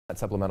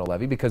supplemental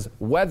levy because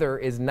weather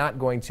is not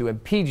going to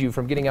impede you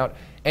from getting out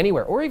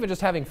anywhere or even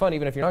just having fun,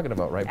 even if you're not going to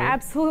vote, right, Bree?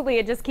 Absolutely.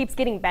 It just keeps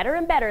getting better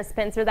and better,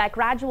 Spencer. That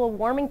gradual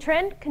warming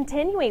trend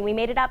continuing. We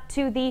made it up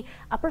to the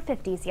upper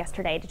 50s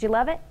yesterday. Did you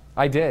love it?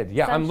 I did.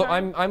 Yeah,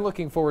 I'm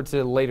looking forward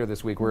to later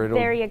this week where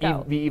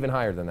it'll be even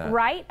higher than that.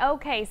 Right?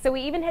 Okay, so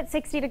we even hit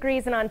 60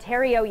 degrees in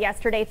Ontario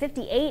yesterday,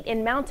 58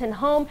 in Mountain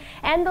Home,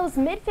 and those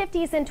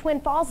mid-50s in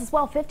Twin Falls as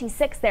well,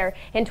 56 there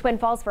in Twin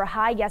Falls for a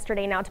high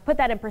yesterday. Now, to put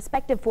that in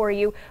perspective for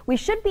you, we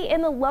should be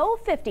in the low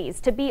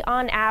 50s to be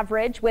on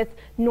average with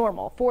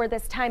normal for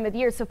this time of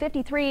year. So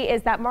 53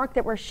 is that mark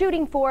that we're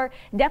shooting for,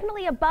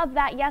 definitely above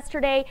that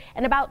yesterday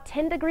and about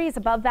 10 degrees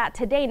above that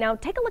today. Now,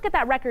 take a look at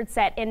that record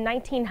set in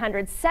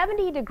 1900,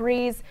 70 degrees.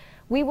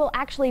 We will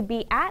actually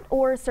be at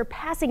or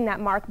surpassing that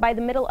mark by the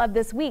middle of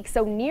this week.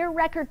 So near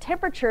record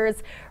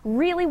temperatures,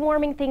 really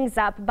warming things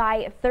up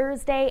by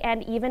Thursday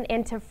and even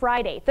into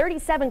Friday.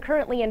 37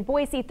 currently in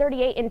Boise,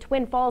 38 in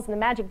Twin Falls in the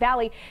Magic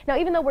Valley. Now,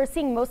 even though we're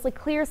seeing mostly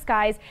clear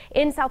skies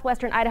in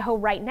southwestern Idaho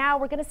right now,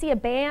 we're going to see a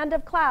band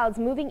of clouds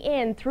moving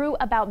in through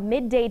about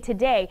midday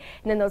today.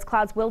 And then those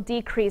clouds will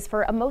decrease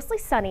for a mostly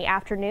sunny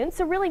afternoon.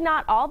 So really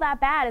not all that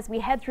bad as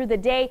we head through the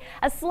day.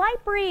 A slight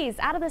breeze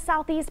out of the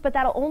southeast, but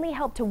that'll only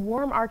help to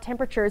warm our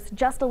temperatures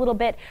just a little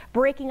bit,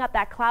 breaking up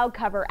that cloud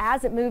cover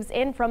as it moves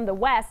in from the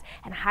west,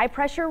 and high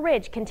pressure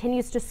ridge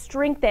continues to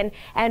strengthen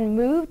and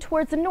move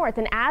towards the north.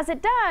 And as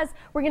it does,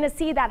 we're going to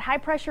see that high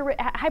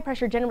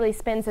pressure generally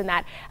spins in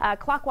that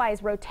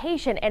clockwise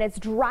rotation, and it's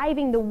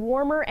driving the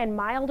warmer and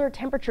milder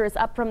temperatures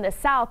up from the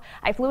south.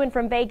 I flew in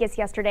from Vegas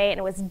yesterday and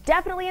it was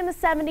definitely in the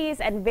 70s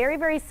and very,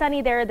 very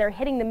sunny there. They're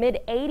hitting the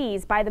mid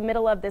 80s by the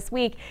middle of this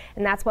week,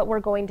 and that's what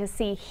we're going to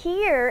see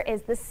here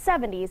is the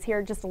 70s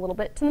here just a little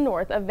bit to the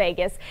north of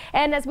Vegas.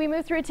 And as we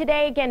move through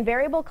today, again,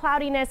 variable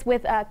cloudiness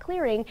with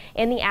clearing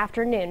in the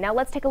afternoon. Now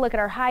let's take a look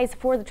at our highs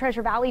for the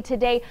Treasure Valley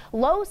today.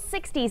 Low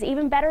 60s,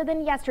 even better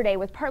than yesterday,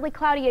 with partly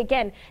cloudy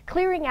again,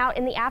 clearing out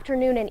in the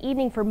afternoon and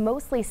evening for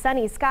mostly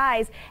sunny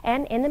skies.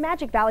 And in the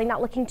Magic Valley,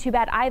 not looking too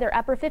bad either.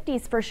 Upper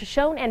 50s for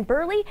Shoshone and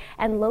Burley,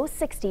 and low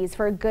 60s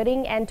for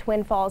Gooding and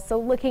Twin Falls. So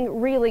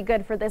looking really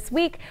good for this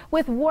week,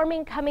 with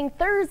warming coming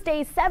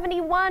Thursday,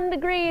 71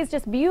 degrees,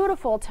 just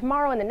beautiful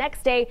tomorrow and the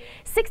next day.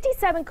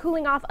 67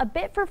 cooling off a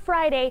bit for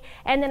Friday,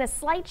 and then a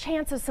slight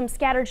chance of some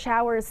scattered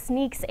showers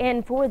sneaks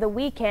in for the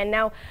weekend.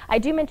 Now, I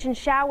do mention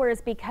showers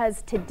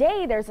because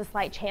today there's a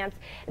slight chance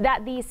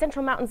that the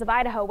central mountains of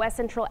Idaho, west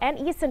central and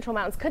east central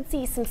mountains could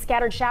see some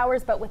scattered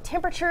showers, but with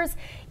temperatures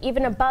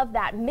even above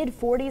that mid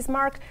 40s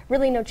mark,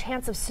 really no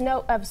chance of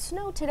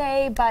snow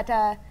today,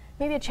 but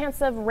maybe a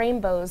chance of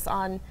rainbows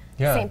on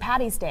St.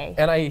 Patty's Day.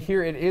 And I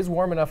hear it is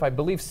warm enough. I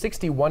believe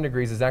 61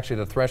 degrees is actually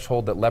the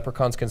threshold that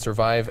leprechauns can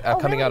survive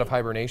coming out of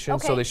hibernation.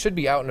 Okay. So they should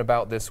be out and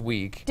about this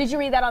week. Did you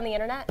read that on the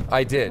internet?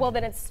 I did. Well,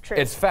 then it's true.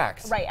 It's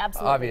facts. Right,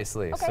 absolutely.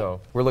 Obviously. Okay. So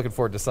we're looking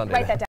forward to Sunday. Write that down.